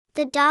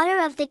the daughter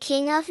of the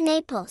King of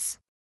Naples.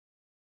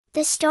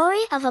 The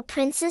story of a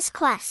prince's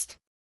quest.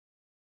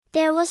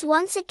 There was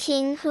once a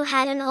king who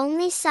had an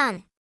only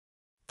son.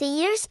 The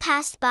years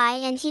passed by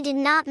and he did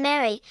not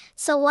marry,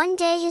 so one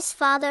day his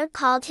father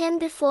called him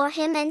before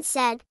him and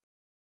said,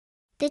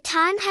 "The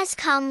time has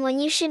come when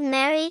you should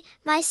marry,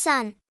 my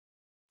son.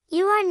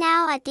 You are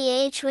now at the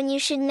age when you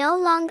should no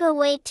longer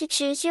wait to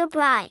choose your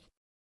bride.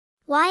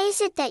 Why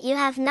is it that you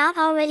have not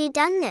already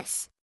done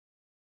this?"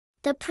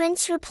 The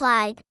prince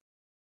replied,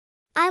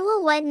 "I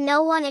will wed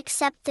no one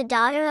except the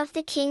daughter of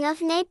the King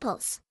of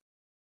Naples."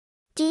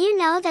 "Do you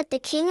know that the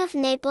King of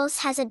Naples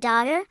has a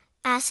daughter?"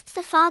 asked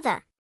the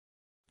father.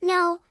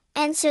 "No,"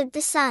 answered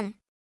the son.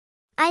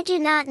 "I do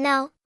not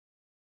know."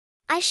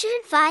 "I should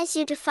advise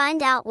you to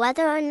find out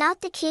whether or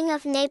not the King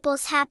of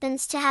Naples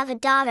happens to have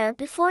a daughter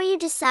before you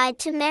decide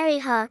to marry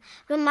her,"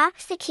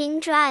 remarked the king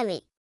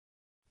dryly.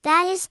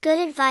 "That is good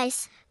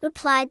advice,"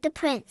 replied the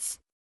prince.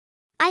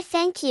 "I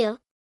thank you."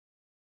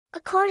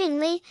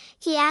 Accordingly,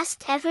 he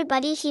asked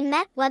everybody he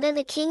met whether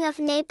the King of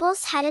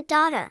Naples had a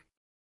daughter.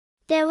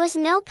 There was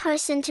no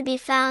person to be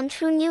found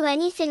who knew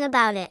anything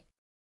about it.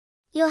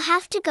 "You'll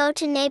have to go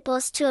to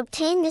Naples to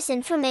obtain this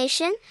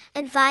information,"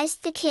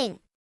 advised the king.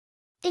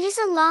 "It is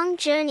a long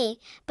journey,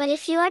 but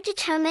if you are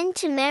determined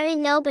to marry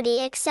nobody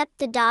except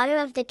the daughter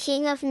of the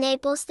King of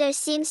Naples, there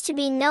seems to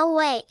be no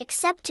way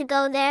except to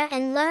go there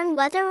and learn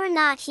whether or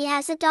not he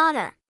has a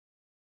daughter."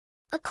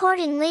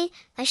 Accordingly,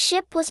 a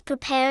ship was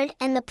prepared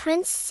and the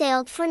prince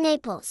sailed for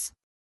Naples.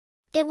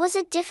 It was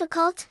a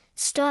difficult,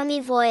 stormy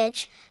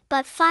voyage,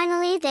 but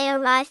finally they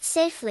arrived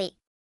safely.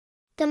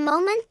 The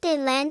moment they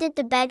landed,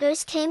 the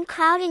beggars came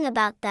crowding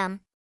about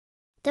them.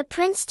 The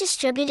prince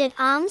distributed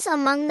alms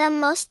among them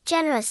most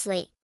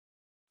generously.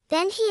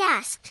 Then he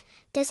asked,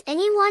 "Does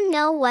anyone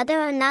know whether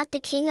or not the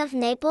King of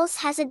Naples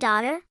has a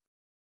daughter?"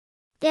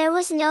 There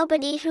was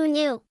nobody who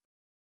knew.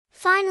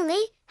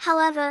 Finally,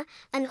 however,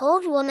 an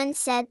old woman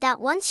said that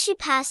once she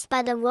passed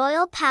by the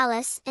royal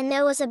palace and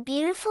there was a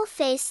beautiful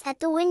face at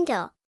the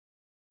window.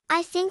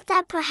 "I think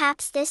that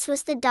perhaps this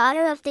was the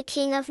daughter of the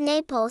King of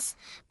Naples,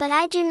 but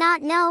I do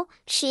not know,"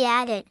 she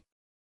added.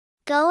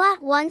 "Go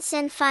at once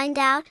and find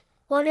out,"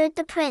 ordered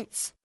the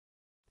prince.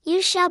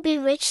 "You shall be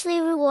richly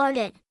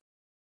rewarded."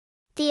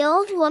 The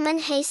old woman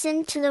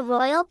hastened to the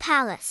royal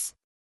palace.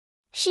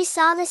 She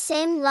saw the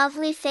same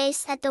lovely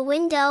face at the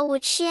window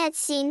which she had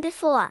seen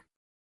before.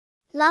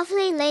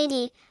 "Lovely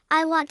lady,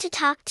 I want to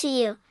talk to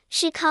you,"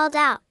 she called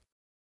out.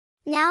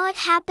 Now it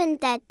happened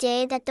that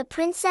day that the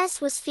princess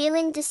was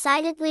feeling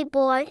decidedly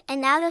bored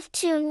and out of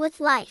tune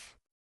with life.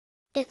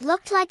 It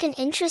looked like an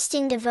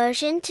interesting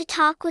diversion to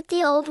talk with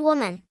the old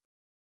woman.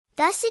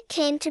 Thus it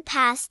came to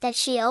pass that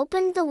she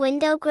opened the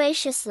window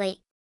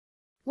graciously.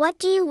 "What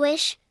do you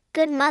wish,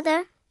 good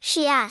mother?"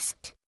 she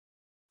asked.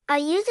 "Are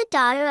you the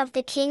daughter of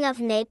the King of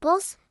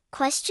Naples?"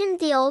 questioned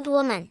the old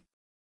woman.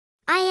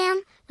 "I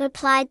am,"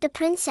 replied the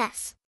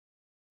princess.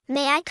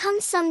 "May I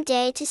come some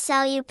day to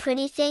sell you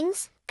pretty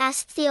things?"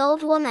 asked the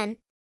old woman.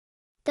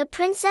 The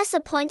princess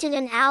appointed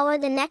an hour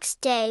the next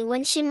day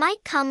when she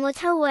might come with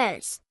her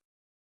wares.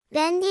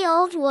 Then the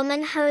old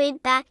woman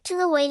hurried back to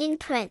the waiting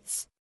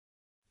prince.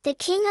 "The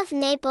King of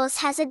Naples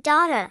has a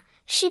daughter,"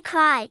 she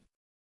cried.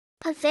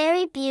 "A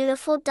very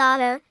beautiful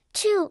daughter,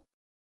 too."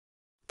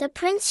 The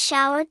prince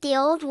showered the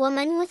old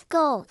woman with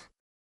gold.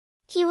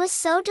 He was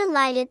so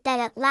delighted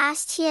that at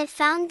last he had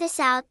found this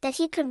out that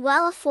he could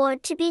well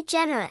afford to be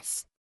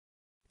generous.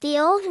 The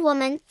old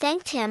woman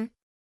thanked him.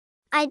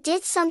 "I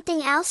did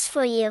something else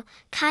for you,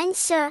 kind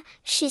sir,"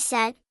 she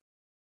said.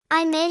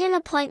 "I made an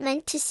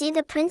appointment to see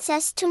the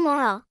princess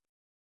tomorrow.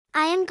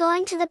 I am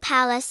going to the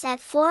palace at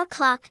 4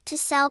 o'clock to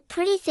sell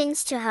pretty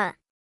things to her."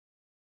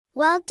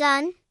 "Well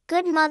done,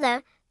 good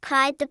mother,"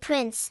 cried the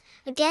prince,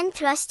 again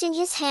thrusting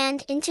his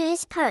hand into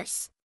his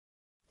purse.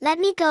 "Let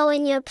me go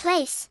in your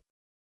place."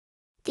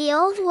 The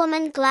old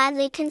woman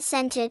gladly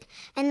consented,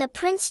 and the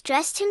prince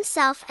dressed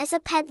himself as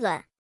a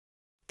peddler.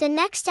 The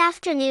next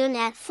afternoon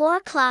at 4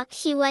 o'clock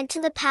he went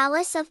to the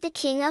palace of the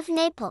King of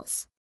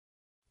Naples.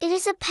 "It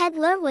is a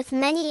peddler with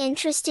many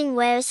interesting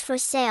wares for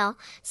sale,"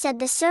 said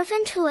the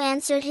servant who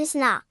answered his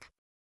knock.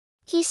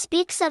 "He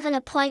speaks of an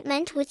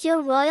appointment with your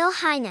Royal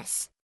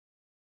Highness."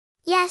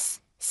 "Yes,"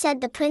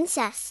 said the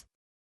princess.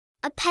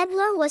 "A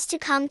peddler was to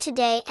come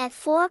today at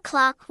 4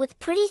 o'clock with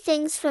pretty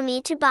things for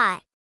me to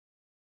buy."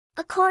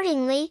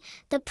 Accordingly,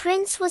 the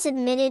prince was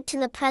admitted to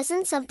the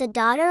presence of the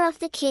daughter of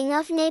the King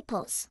of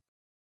Naples.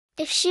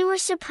 If she were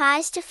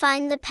surprised to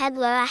find the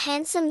peddler a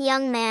handsome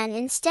young man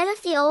instead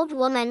of the old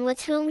woman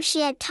with whom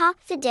she had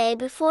talked the day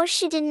before,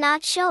 she did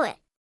not show it.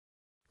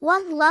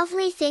 "What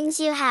lovely things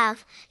you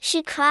have!"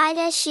 she cried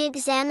as she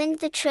examined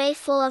the tray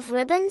full of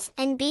ribbons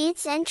and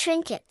beads and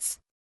trinkets.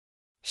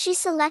 She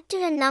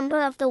selected a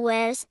number of the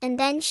wares and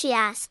then she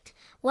asked,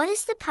 "What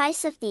is the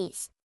price of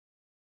these?"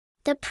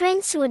 The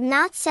prince would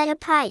not set a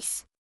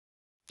price.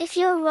 "If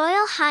your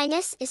Royal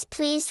Highness is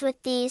pleased with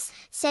these,"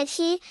 said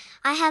he,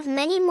 "I have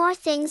many more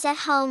things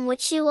at home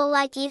which you will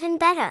like even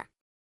better.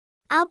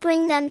 I'll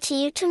bring them to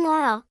you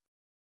tomorrow."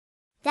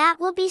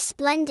 "That will be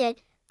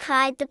splendid,"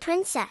 cried the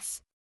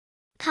princess.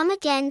 "Come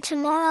again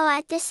tomorrow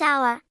at this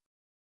hour."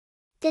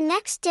 The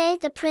next day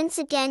the prince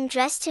again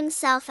dressed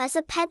himself as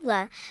a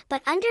peddler,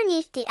 but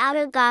underneath the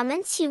outer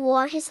garments he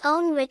wore his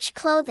own rich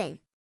clothing.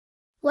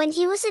 When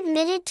he was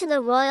admitted to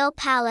the royal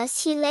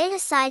palace he laid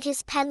aside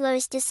his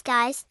peddler's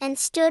disguise and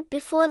stood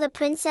before the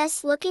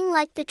princess looking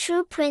like the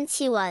true prince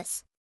he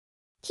was.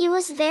 He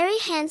was very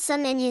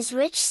handsome in his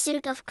rich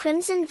suit of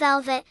crimson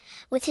velvet,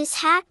 with his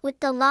hat with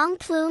the long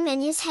plume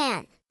in his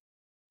hand.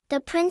 The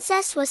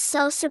princess was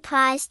so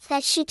surprised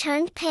that she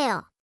turned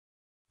pale.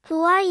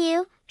 "Who are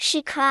you?"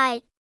 she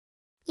cried.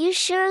 "You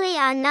surely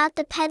are not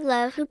the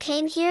peddler who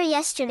came here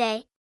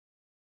yesterday."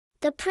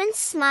 The prince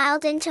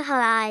smiled into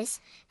her eyes,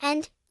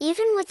 and,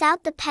 even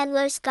without the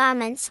peddler's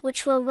garments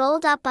which were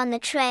rolled up on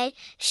the tray,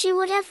 she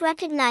would have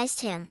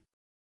recognized him.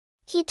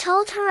 He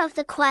told her of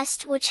the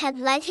quest which had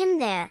led him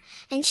there,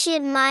 and she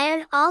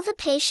admired all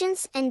the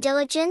patience and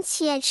diligence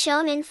he had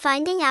shown in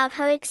finding out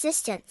her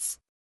existence.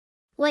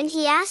 When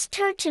he asked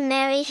her to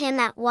marry him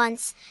at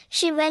once,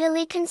 she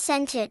readily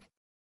consented.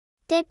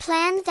 They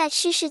planned that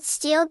she should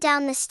steal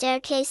down the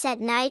staircase at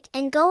night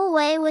and go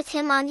away with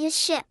him on his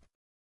ship.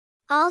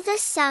 All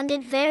this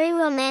sounded very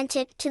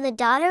romantic to the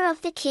daughter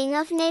of the King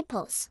of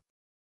Naples.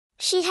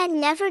 She had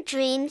never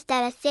dreamed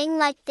that a thing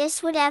like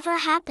this would ever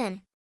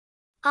happen.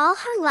 All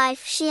her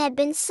life she had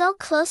been so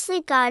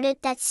closely guarded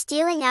that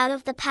stealing out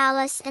of the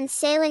palace and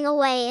sailing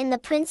away in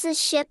the prince's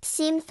ship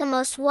seemed the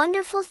most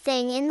wonderful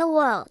thing in the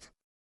world.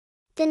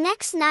 The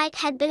next night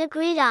had been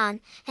agreed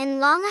on,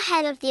 and long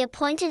ahead of the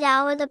appointed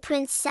hour the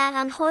prince sat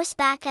on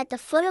horseback at the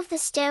foot of the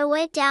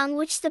stairway down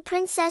which the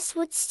princess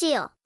would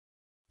steal.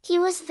 He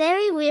was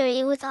very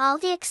weary with all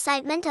the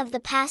excitement of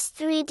the past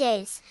 3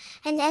 days,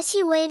 and as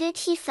he waited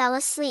he fell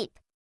asleep.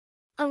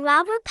 A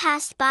robber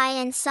passed by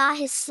and saw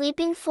his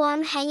sleeping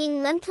form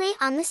hanging limply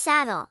on the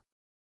saddle.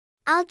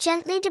 "I'll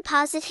gently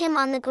deposit him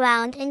on the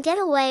ground and get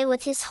away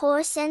with his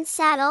horse and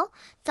saddle,"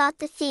 thought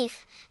the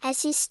thief,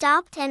 as he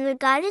stopped and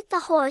regarded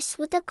the horse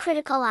with a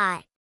critical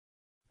eye.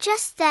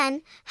 Just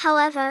then,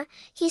 however,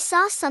 he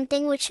saw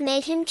something which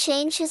made him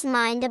change his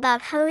mind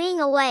about hurrying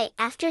away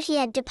after he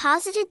had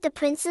deposited the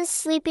prince's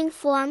sleeping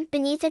form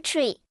beneath a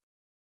tree.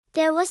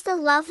 There was the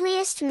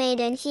loveliest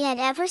maiden he had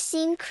ever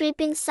seen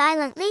creeping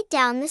silently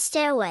down the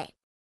stairway.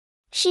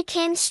 She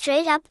came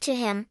straight up to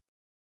him.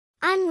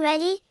 "I'm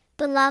ready,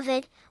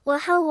 beloved,"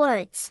 were her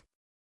words.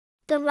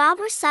 The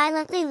robber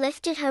silently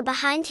lifted her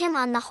behind him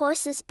on the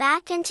horse's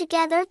back and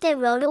together they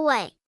rode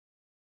away.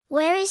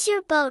 "Where is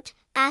your boat?"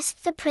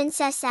 asked the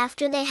princess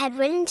after they had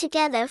ridden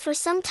together for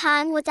some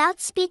time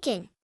without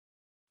speaking.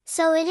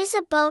 "So it is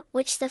a boat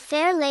which the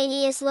fair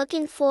lady is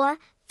looking for,"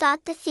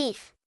 thought the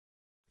thief.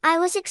 "I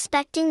was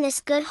expecting this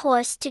good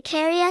horse to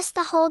carry us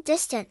the whole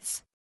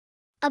distance.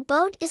 A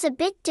boat is a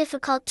bit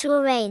difficult to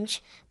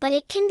arrange, but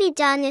it can be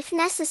done if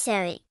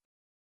necessary.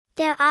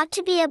 There ought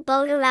to be a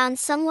boat around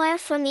somewhere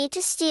for me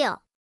to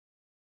steal."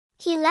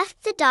 He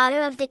left the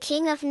daughter of the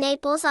King of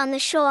Naples on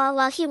the shore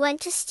while he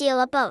went to steal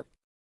a boat.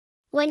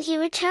 When he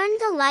returned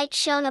the light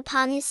shone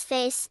upon his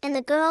face and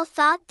the girl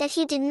thought that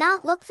he did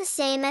not look the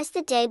same as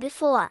the day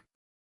before.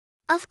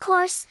 "Of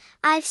course,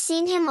 I've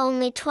seen him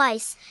only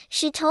twice,"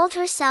 she told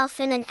herself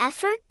in an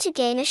effort to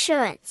gain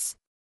assurance.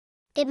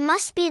 "It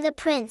must be the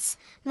prince,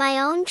 my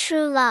own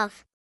true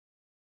love."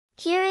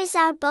 "Here is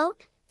our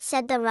boat,"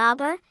 said the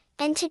robber,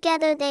 and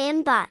together they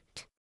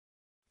embarked.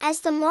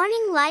 As the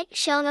morning light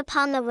shone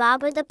upon the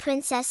robber the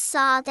princess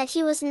saw that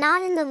he was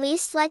not in the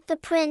least like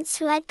the prince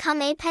who had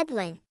come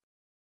a-peddling.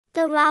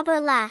 The robber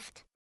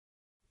laughed.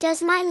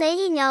 "Does my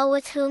lady know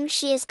with whom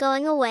she is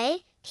going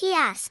away?" he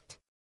asked.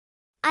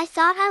 "I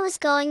thought I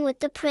was going with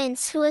the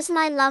prince who is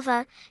my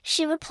lover,"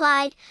 she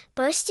replied,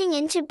 bursting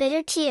into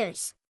bitter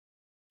tears.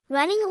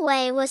 Running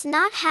away was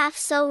not half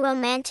so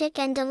romantic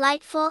and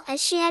delightful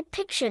as she had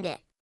pictured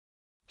it.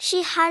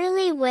 She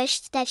heartily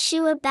wished that she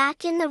were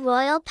back in the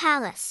royal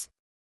palace.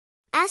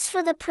 As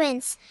for the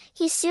prince,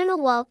 he soon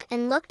awoke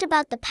and looked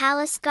about the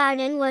palace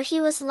garden where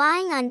he was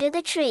lying under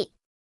the tree.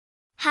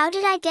 "How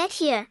did I get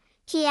here?"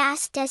 he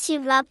asked as he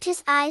rubbed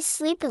his eyes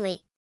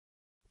sleepily.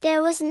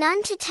 There was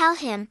none to tell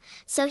him,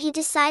 so he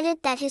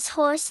decided that his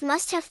horse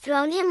must have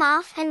thrown him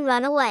off and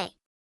run away.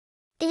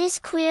 "It is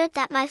queer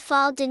that my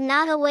fall did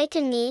not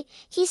awaken me,"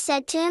 he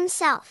said to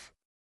himself.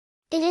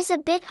 "It is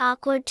a bit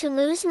awkward to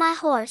lose my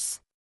horse.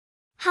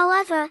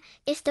 However,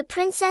 if the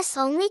princess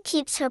only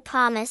keeps her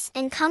promise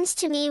and comes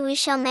to me we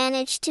shall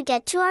manage to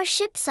get to our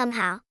ship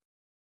somehow."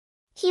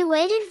 He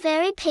waited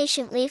very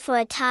patiently for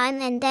a time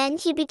and then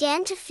he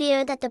began to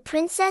fear that the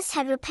princess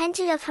had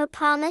repented of her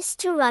promise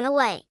to run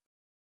away.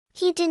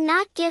 He did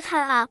not give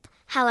her up,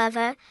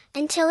 however,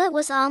 until it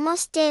was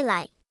almost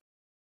daylight.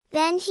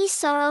 Then he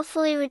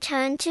sorrowfully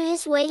returned to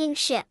his waiting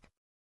ship.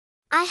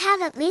 "I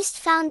have at least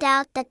found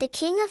out that the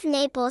King of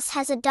Naples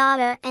has a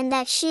daughter and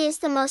that she is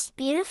the most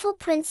beautiful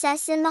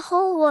princess in the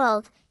whole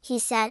world," he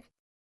said.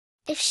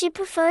 "If she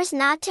prefers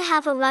not to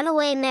have a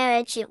runaway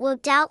marriage it will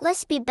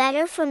doubtless be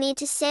better for me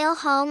to sail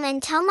home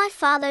and tell my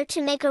father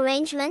to make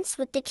arrangements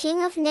with the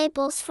King of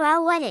Naples for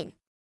our wedding.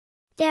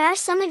 There are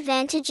some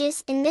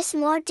advantages in this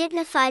more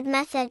dignified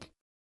method.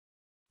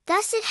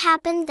 Thus it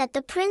happened that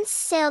the prince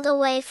sailed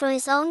away for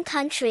his own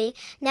country,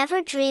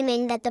 never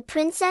dreaming that the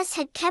princess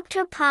had kept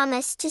her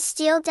promise to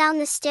steal down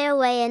the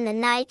stairway in the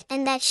night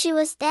and that she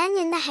was then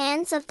in the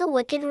hands of the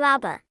wicked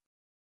robber.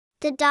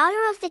 The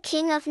daughter of the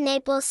king of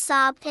Naples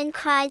sobbed and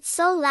cried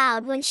so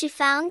loud when she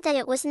found that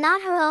it was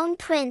not her own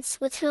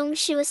prince with whom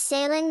she was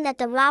sailing that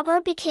the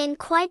robber became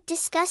quite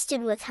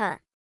disgusted with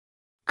her.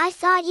 "I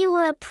thought you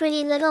were a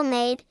pretty little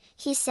maid,"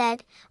 he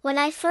said, "when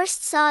I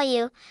first saw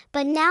you,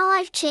 but now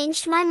I've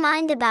changed my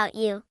mind about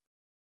you."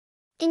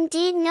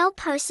 Indeed, no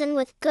person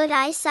with good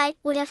eyesight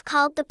would have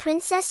called the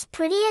princess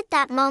pretty at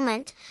that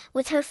moment,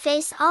 with her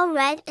face all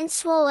red and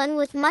swollen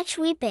with much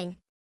weeping.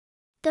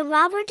 The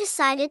robber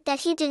decided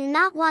that he did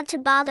not want to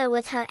bother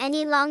with her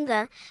any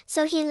longer,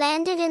 so he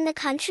landed in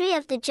the country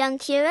of the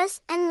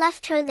Junqueiras and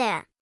left her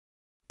there.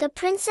 The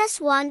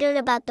princess wandered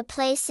about the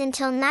place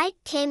until night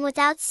came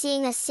without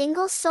seeing a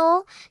single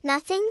soul,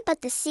 nothing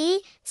but the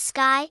sea,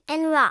 sky,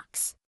 and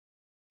rocks.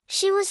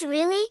 She was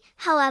really,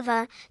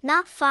 however,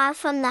 not far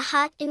from the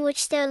hut in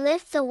which there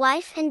lived the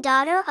wife and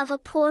daughter of a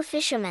poor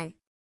fisherman.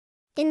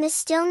 In the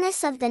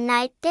stillness of the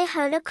night they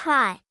heard a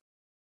cry.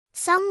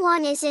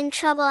 "Someone is in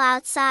trouble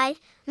outside,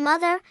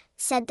 mother,"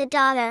 said the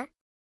daughter.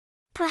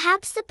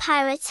 "Perhaps the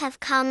pirates have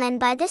come and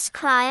by this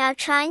cry are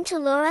trying to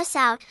lure us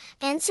out,"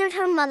 answered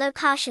her mother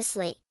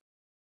cautiously.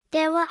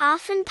 There were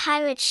often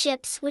pirate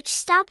ships which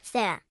stopped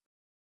there.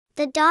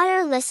 The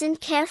daughter listened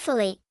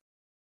carefully.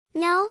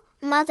 "No,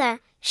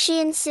 mother," she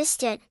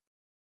insisted.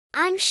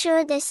 "I'm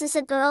sure this is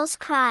a girl's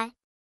cry."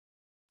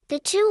 The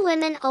two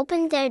women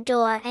opened their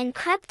door and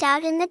crept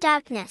out in the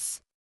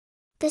darkness.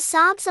 The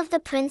sobs of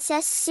the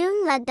princess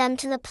soon led them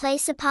to the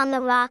place upon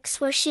the rocks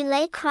where she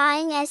lay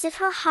crying as if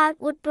her heart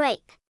would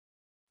break.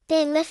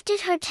 They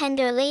lifted her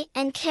tenderly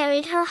and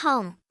carried her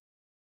home.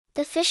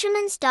 The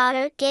fisherman's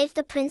daughter gave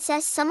the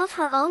princess some of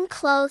her own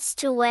clothes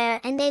to wear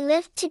and they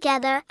lived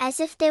together as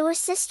if they were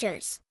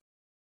sisters.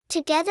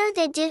 Together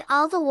they did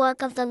all the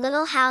work of the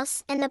little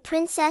house and the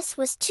princess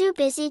was too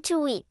busy to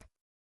weep.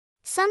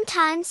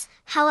 Sometimes,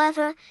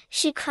 however,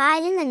 she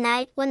cried in the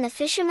night when the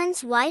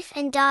fisherman's wife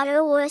and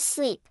daughter were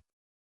asleep.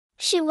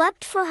 She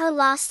wept for her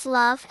lost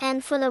love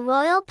and for the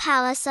royal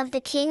palace of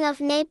the king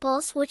of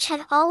Naples which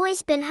had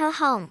always been her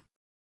home.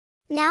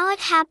 Now it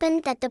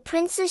happened that the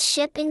prince's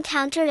ship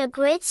encountered a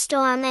great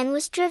storm and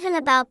was driven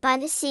about by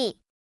the sea.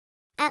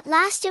 At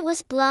last it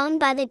was blown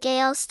by the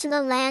gales to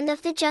the land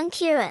of the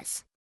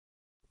Junqueiras.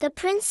 The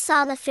prince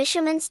saw the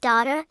fisherman's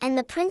daughter and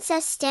the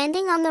princess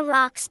standing on the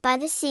rocks by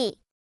the sea.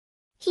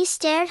 He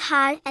stared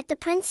hard at the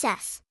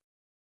princess.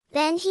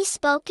 Then he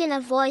spoke in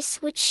a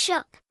voice which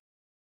shook.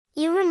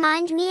 "You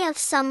remind me of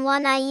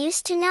someone I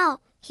used to know,"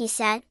 he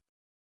said.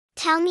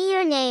 "Tell me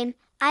your name,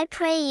 I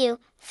pray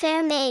you,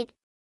 fair maid."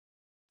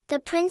 The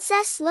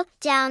princess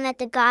looked down at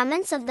the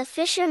garments of the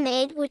fisher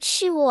maid which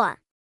she wore.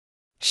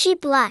 She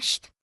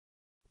blushed.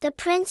 The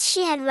prince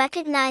she had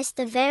recognized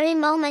the very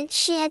moment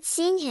she had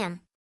seen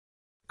him.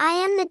 "I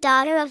am the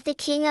daughter of the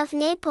king of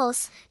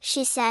Naples,"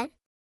 she said.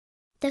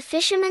 The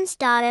fisherman's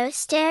daughter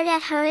stared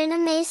at her in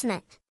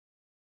amazement.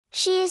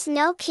 "She is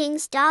no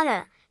king's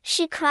daughter,"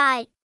 she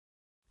cried.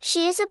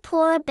 "She is a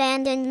poor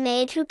abandoned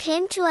maid who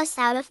came to us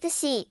out of the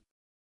sea.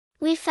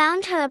 We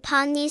found her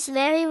upon these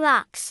very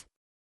rocks.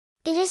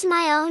 It is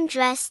my own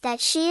dress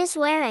that she is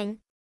wearing.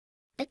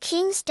 A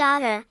king's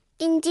daughter,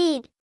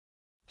 indeed.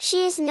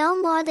 She is no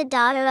more the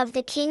daughter of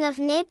the king of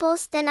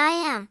Naples than I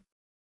am."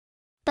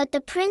 But the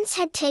prince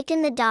had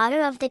taken the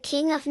daughter of the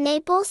king of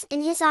Naples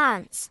in his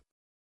arms.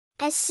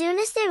 As soon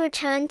as they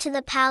returned to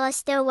the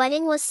palace their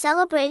wedding was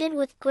celebrated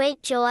with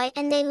great joy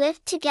and they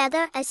lived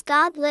together as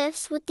God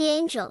lives with the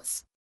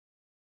angels.